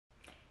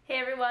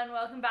everyone,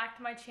 welcome back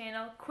to my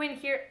channel. Quinn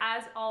here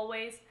as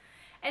always.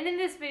 And in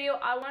this video,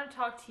 I want to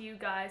talk to you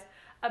guys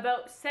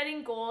about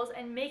setting goals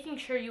and making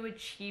sure you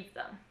achieve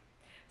them.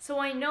 So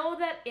I know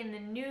that in the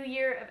new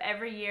year of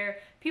every year,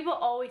 people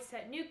always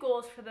set new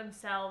goals for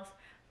themselves,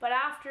 but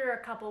after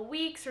a couple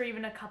weeks or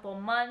even a couple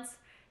months,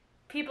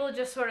 people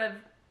just sort of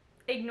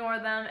ignore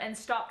them and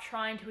stop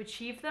trying to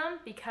achieve them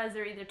because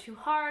they're either too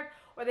hard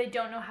or they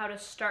don't know how to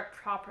start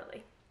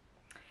properly.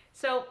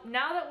 So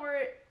now that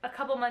we're a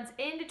couple months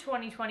into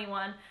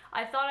 2021,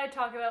 I thought I'd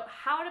talk about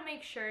how to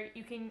make sure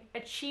you can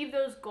achieve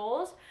those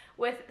goals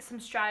with some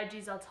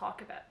strategies I'll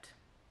talk about.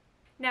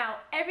 Now,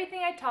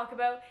 everything I talk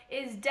about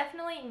is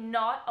definitely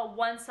not a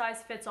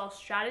one-size-fits-all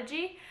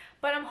strategy,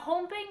 but I'm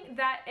hoping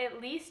that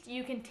at least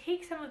you can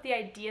take some of the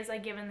ideas I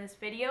give in this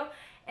video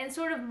and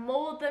sort of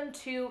mold them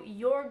to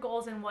your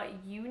goals and what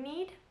you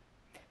need.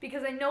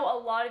 Because I know a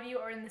lot of you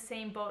are in the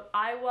same boat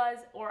I was,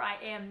 or I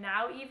am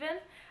now even,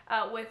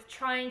 with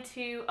trying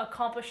to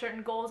accomplish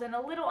certain goals and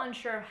a little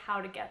unsure of how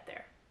to get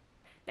there.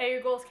 Now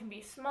your goals can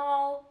be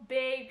small,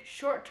 big,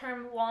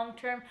 short-term,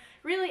 long-term,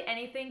 really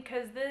anything,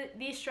 because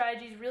these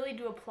strategies really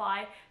do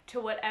apply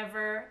to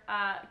whatever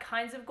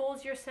kinds of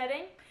goals you're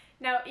setting.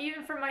 Now,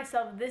 even for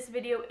myself, this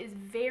video is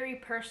very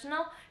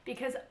personal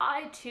because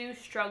I too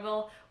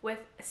struggle with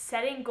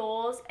setting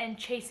goals and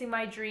chasing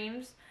my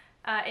dreams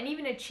and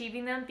even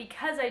achieving them,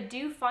 because I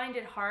do find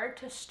it hard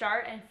to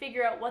start and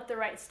figure out what the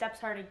right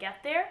steps are to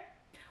get there.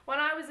 When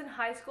I was in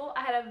high school,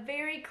 I had a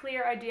very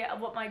clear idea of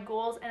what my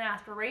goals and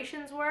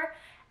aspirations were,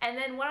 and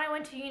then when I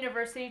went to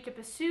university to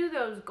pursue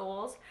those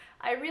goals,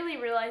 I really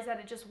realized that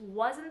it just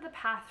wasn't the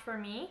path for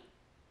me.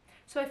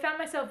 So I found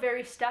myself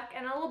very stuck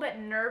and a little bit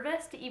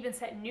nervous to even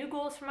set new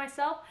goals for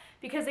myself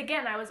because,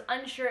 again, I was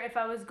unsure if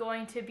I was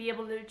going to be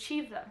able to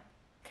achieve them.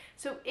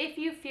 So if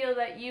you feel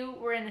that you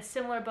were in a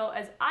similar boat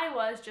as I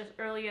was just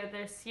earlier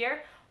this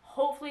year,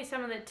 hopefully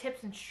some of the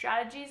tips and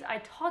strategies I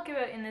talk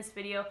about in this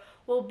video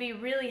will be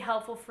really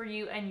helpful for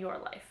you and your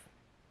life.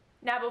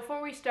 Now,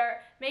 before we start,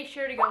 make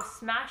sure to go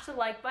smash the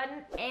like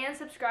button and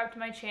subscribe to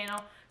my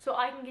channel so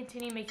I can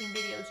continue making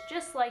videos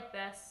just like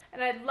this.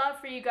 And I'd love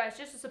for you guys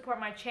just to support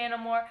my channel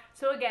more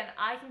so, again,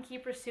 I can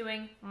keep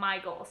pursuing my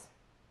goals.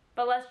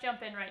 But let's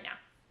jump in right now.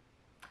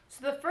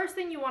 So the first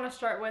thing you want to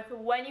start with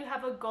when you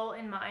have a goal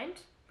in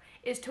mind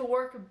is to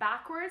work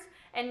backwards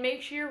and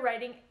make sure you're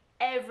writing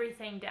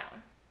everything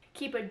down.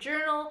 Keep a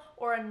journal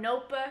or a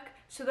notebook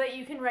so that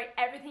you can write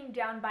everything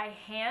down by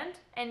hand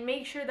and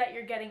make sure that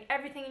you're getting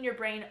everything in your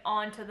brain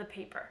onto the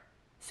paper.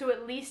 So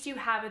at least you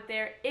have it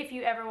there if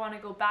you ever want to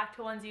go back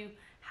to ones you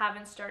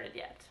haven't started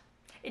yet.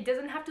 It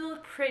doesn't have to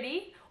look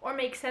pretty or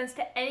make sense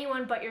to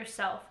anyone but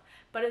yourself,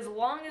 but as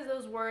long as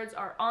those words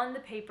are on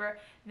the paper,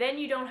 then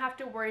you don't have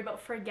to worry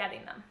about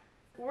forgetting them.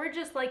 We're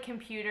just like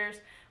computers,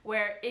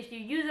 where if you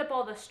use up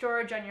all the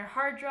storage on your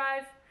hard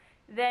drive,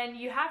 then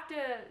you have to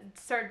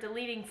start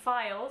deleting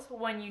files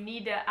when you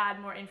need to add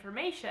more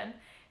information.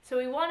 So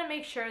we want to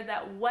make sure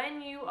that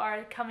when you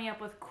are coming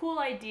up with cool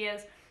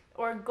ideas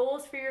or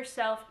goals for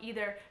yourself,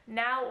 either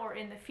now or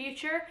in the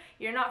future,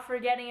 you're not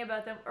forgetting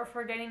about them or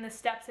forgetting the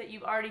steps that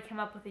you've already come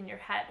up with in your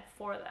head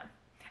for them.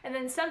 And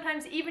then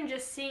sometimes even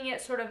just seeing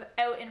it sort of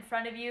out in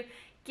front of you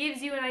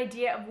gives you an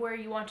idea of where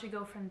you want to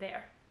go from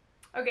there.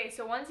 Okay,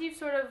 so once you've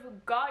sort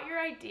of got your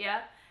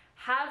idea,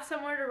 have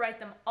somewhere to write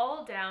them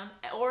all down,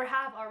 or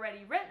have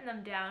already written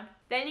them down,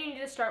 then you need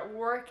to start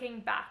working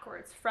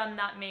backwards from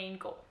that main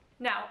goal.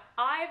 Now,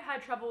 I've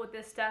had trouble with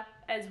this step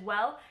as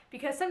well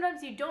because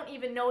sometimes you don't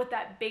even know what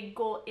that big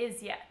goal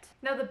is yet.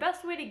 Now, the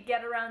best way to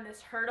get around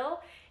this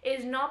hurdle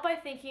is not by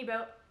thinking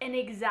about an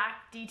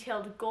exact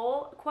detailed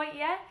goal quite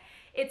yet.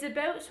 It's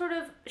about sort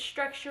of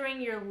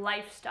structuring your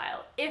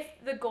lifestyle if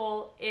the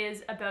goal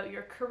is about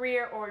your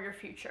career or your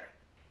future.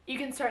 You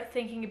can start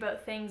thinking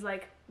about things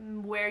like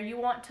where you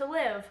want to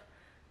live,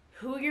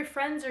 who your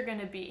friends are going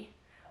to be,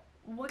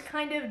 what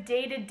kind of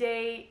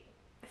day-to-day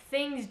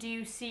things do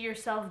you see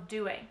yourself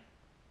doing.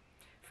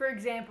 For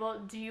example,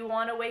 do you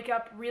want to wake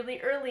up really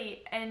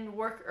early and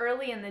work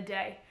early in the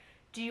day?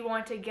 Do you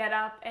want to get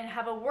up and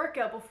have a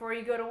workout before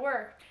you go to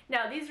work?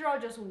 Now, these are all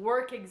just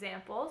work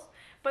examples,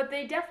 but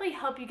they definitely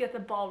help you get the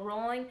ball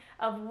rolling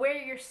of where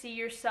you see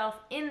yourself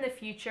in the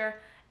future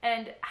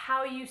and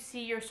how you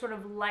see your sort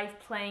of life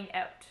playing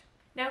out.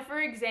 Now, for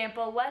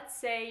example, let's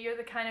say you're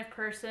the kind of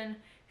person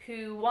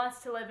who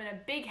wants to live in a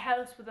big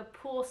house with a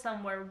pool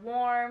somewhere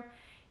warm.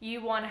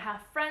 You want to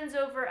have friends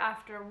over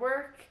after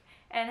work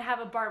and have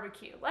a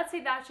barbecue. Let's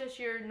say that's just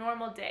your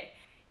normal day.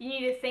 You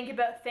need to think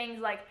about things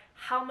like,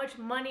 how much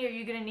money are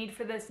you going to need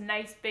for this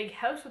nice big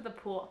house with a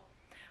pool?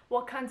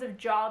 What kinds of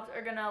jobs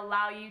are going to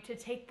allow you to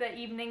take the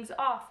evenings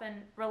off and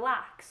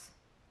relax?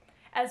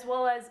 As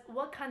well as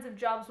what kinds of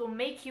jobs will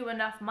make you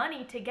enough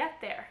money to get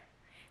there.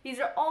 These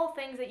are all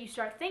things that you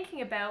start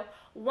thinking about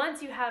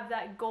once you have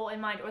that goal in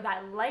mind or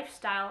that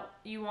lifestyle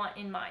you want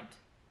in mind.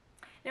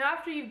 Now,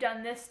 after you've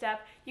done this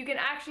step, you can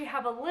actually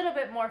have a little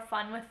bit more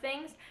fun with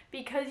things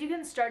because you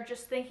can start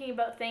just thinking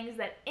about things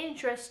that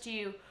interest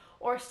you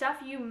or stuff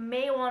you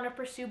may want to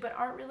pursue but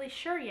aren't really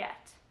sure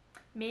yet.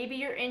 Maybe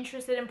you're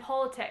interested in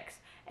politics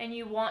and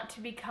you want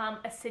to become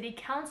a city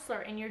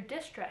councilor in your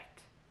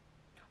district.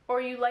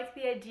 Or you like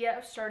the idea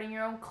of starting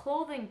your own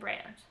clothing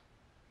brand.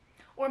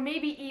 Or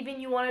maybe even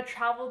you want to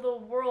travel the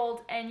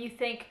world and you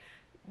think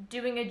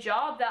doing a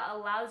job that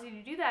allows you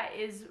to do that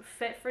is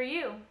fit for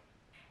you.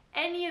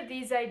 Any of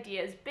these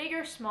ideas, big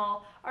or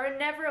small, are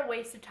never a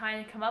waste of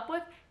time to come up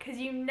with because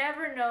you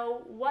never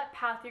know what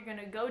path you're going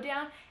to go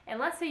down. And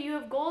let's say you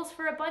have goals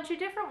for a bunch of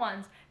different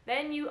ones,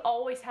 then you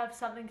always have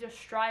something to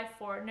strive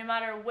for no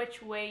matter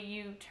which way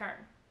you turn.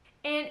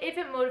 And if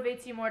it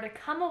motivates you more to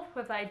come up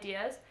with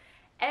ideas,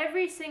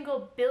 every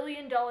single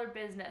billion-dollar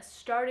business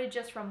started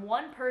just from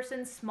one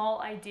person's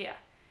small idea.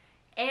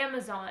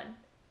 Amazon,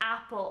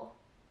 Apple,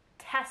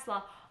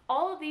 Tesla,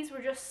 all of these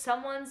were just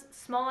someone's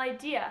small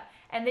idea,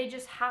 and they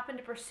just happened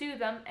to pursue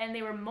them, and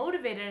they were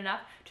motivated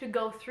enough to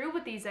go through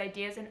with these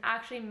ideas and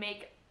actually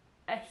make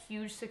a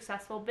huge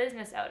successful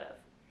business out of.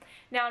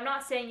 Now, I'm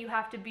not saying you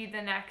have to be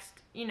the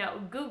next,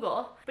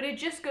 Google, but it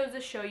just goes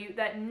to show you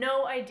that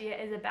no idea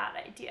is a bad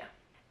idea.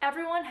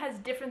 Everyone has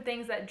different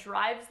things that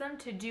drives them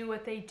to do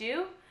what they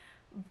do,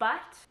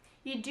 but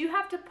you do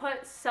have to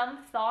put some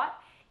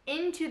thought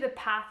into the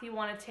path you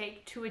want to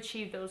take to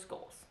achieve those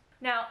goals.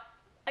 Now,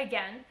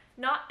 again,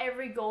 not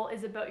every goal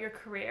is about your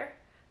career.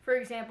 For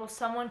example,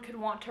 someone could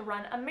want to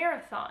run a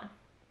marathon,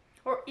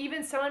 or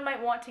even someone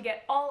might want to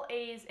get all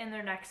A's in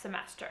their next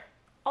semester.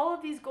 All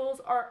of these goals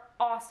are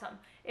awesome.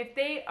 If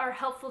they are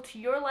helpful to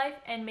your life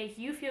and make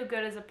you feel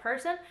good as a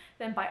person,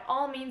 then by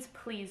all means,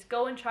 please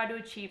go and try to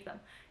achieve them.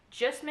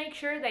 Just make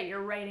sure that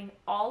you're writing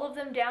all of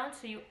them down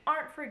so you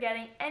aren't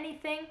forgetting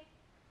anything,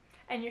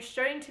 and you're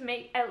starting to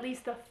make at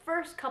least the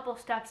first couple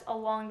steps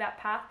along that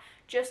path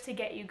just to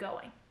get you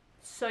going,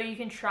 so you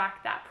can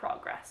track that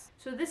progress.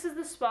 So this is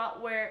the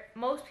spot where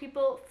most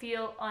people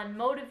feel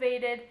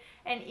unmotivated,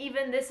 and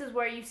even this is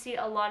where you see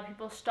a lot of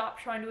people stop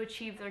trying to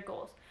achieve their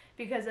goals.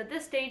 Because at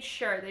this stage,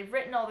 sure, they've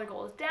written all their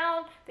goals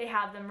down, they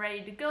have them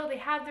ready to go, they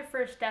have their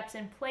first steps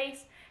in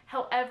place.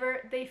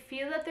 However, they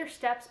feel that their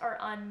steps are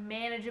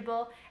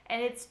unmanageable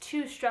and it's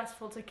too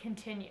stressful to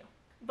continue.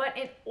 But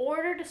in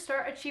order to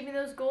start achieving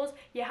those goals,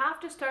 you have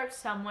to start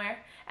somewhere,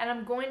 and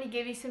I'm going to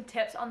give you some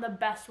tips on the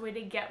best way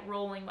to get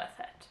rolling with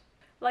it.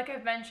 Like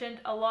I've mentioned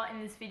a lot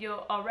in this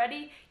video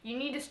already, you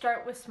need to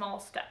start with small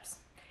steps.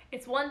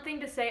 It's one thing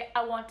to say,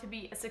 I want to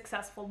be a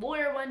successful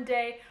lawyer one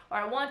day, or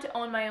I want to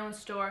own my own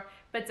store,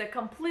 but it's a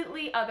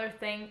completely other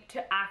thing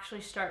to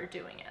actually start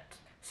doing it.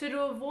 So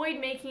to avoid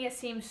making it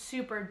seem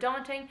super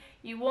daunting,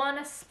 you want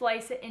to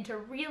splice it into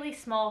really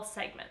small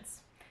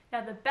segments.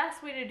 Now the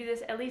best way to do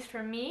this, at least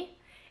for me,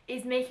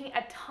 is making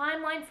a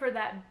timeline for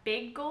that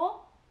big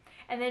goal,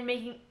 and then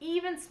making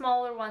even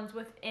smaller ones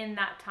within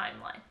that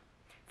timeline.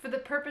 For the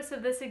purpose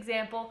of this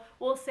example,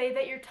 we'll say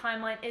that your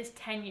timeline is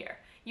 10 years.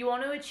 You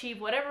want to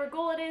achieve whatever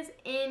goal it is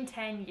in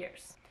 10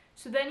 years.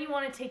 So then you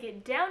want to take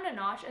it down a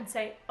notch and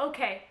say,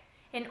 okay,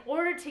 in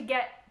order to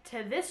get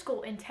to this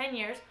goal in 10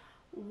 years,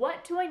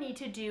 what do I need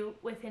to do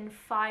within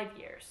 5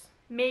 years?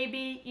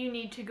 Maybe you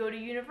need to go to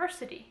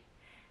university.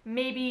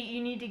 Maybe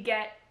you need to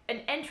get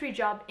an entry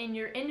job in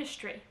your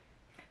industry.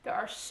 There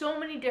are so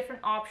many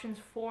different options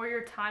for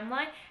your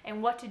timeline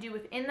and what to do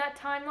within that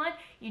timeline.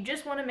 You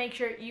just want to make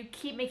sure you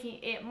keep making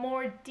it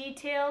more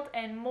detailed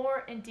and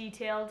more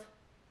detailed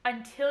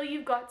until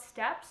you've got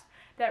steps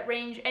that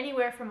range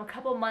anywhere from a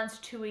couple months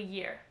to a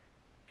year.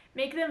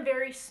 Make them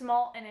very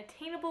small and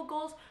attainable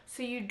goals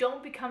so you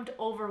don't become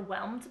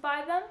overwhelmed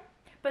by them,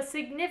 but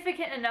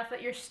significant enough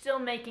that you're still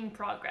making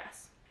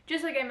progress.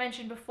 Just like I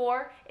mentioned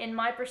before, in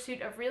my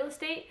pursuit of real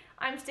estate,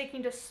 I'm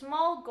sticking to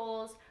small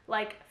goals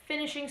like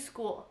finishing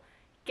school,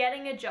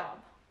 getting a job,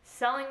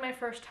 selling my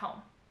first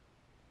home.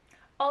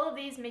 All of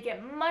these make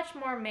it much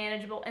more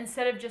manageable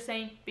instead of just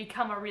saying,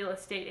 become a real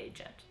estate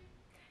agent.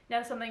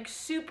 Now, something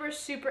super,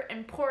 super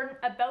important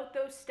about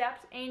those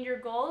steps and your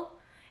goal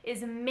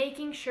is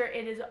making sure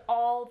it is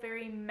all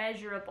very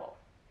measurable.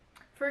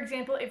 For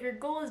example, if your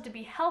goal is to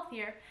be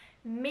healthier,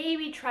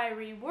 maybe try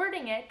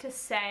rewording it to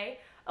say,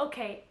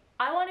 okay,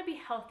 I want to be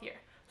healthier.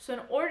 So in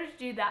order to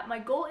do that, my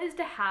goal is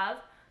to have,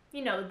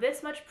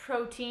 this much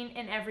protein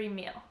in every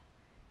meal,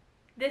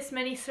 this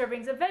many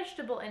servings of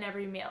vegetable in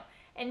every meal,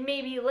 and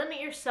maybe limit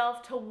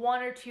yourself to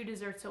 1 or 2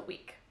 desserts a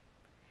week.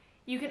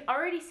 You can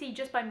already see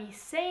just by me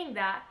saying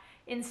that,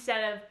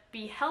 instead of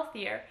be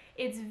healthier,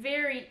 it's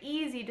very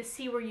easy to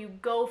see where you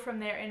go from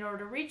there in order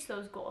to reach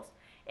those goals.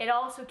 It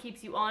also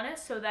keeps you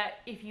honest so that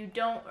if you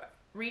don't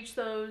reach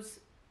those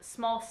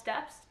small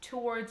steps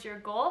towards your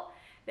goal,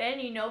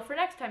 then you know for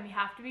next time you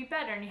have to be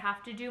better and you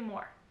have to do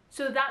more.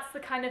 So that's the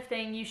kind of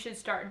thing you should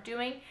start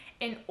doing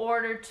in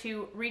order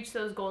to reach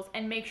those goals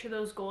and make sure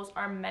those goals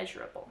are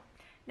measurable.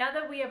 Now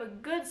that we have a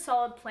good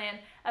solid plan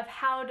of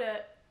how to,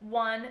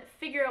 1,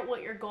 figure out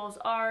what your goals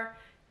are,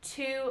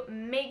 2,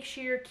 make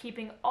sure you're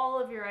keeping all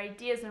of your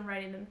ideas and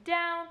writing them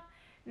down,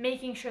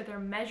 making sure they're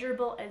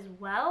measurable as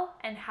well,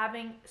 and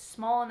having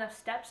small enough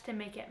steps to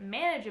make it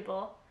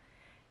manageable,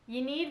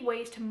 you need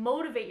ways to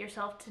motivate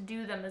yourself to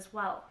do them as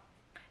well.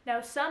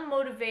 Now, some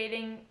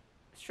motivating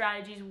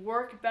strategies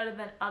work better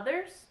than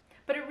others,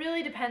 but it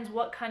really depends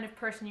what kind of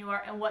person you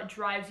are and what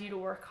drives you to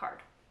work hard.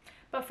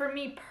 But for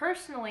me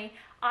personally,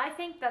 I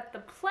think that the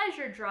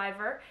pleasure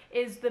driver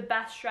is the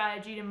best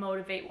strategy to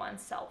motivate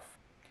oneself.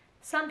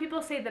 Some people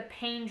say the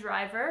pain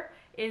driver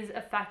is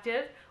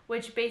effective,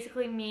 which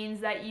basically means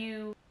that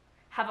you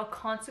have a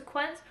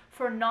consequence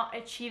for not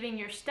achieving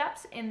your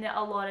steps in the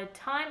allotted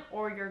time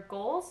or your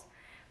goals.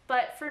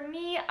 But for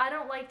me, I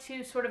don't like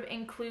to sort of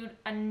include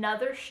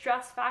another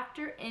stress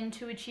factor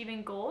into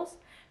achieving goals.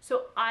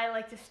 So I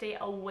like to stay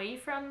away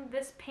from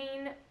this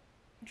pain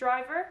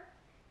driver.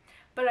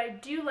 But I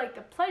do like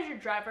the pleasure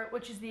driver,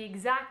 which is the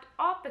exact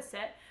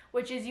opposite,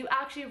 which is you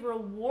actually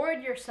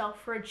reward yourself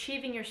for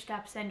achieving your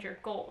steps and your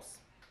goals.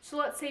 So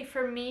let's say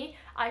for me,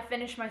 I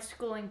finished my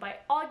schooling by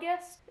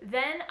August,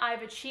 then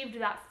I've achieved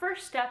that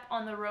first step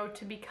on the road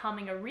to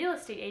becoming a real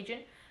estate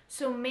agent.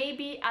 So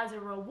maybe as a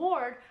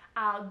reward,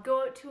 I'll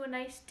go out to a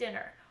nice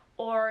dinner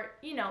or,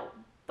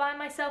 buy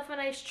myself a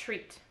nice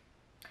treat.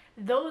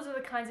 Those are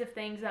the kinds of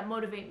things that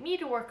motivate me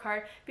to work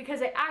hard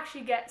because I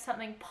actually get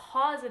something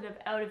positive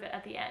out of it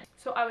at the end.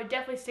 So I would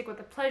definitely stick with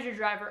the pleasure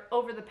driver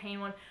over the pain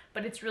one,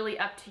 but it's really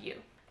up to you.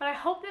 But I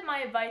hope that my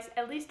advice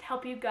at least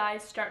help you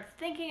guys start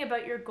thinking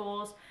about your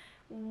goals,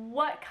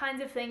 what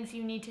kinds of things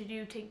you need to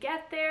do to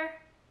get there,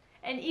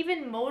 and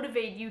even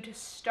motivate you to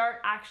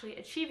start actually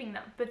achieving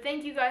them. But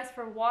thank you guys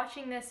for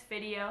watching this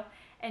video,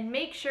 and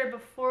make sure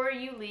before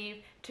you leave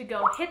to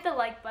go hit the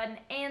like button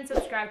and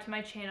subscribe to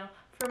my channel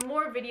for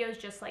more videos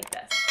just like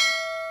this.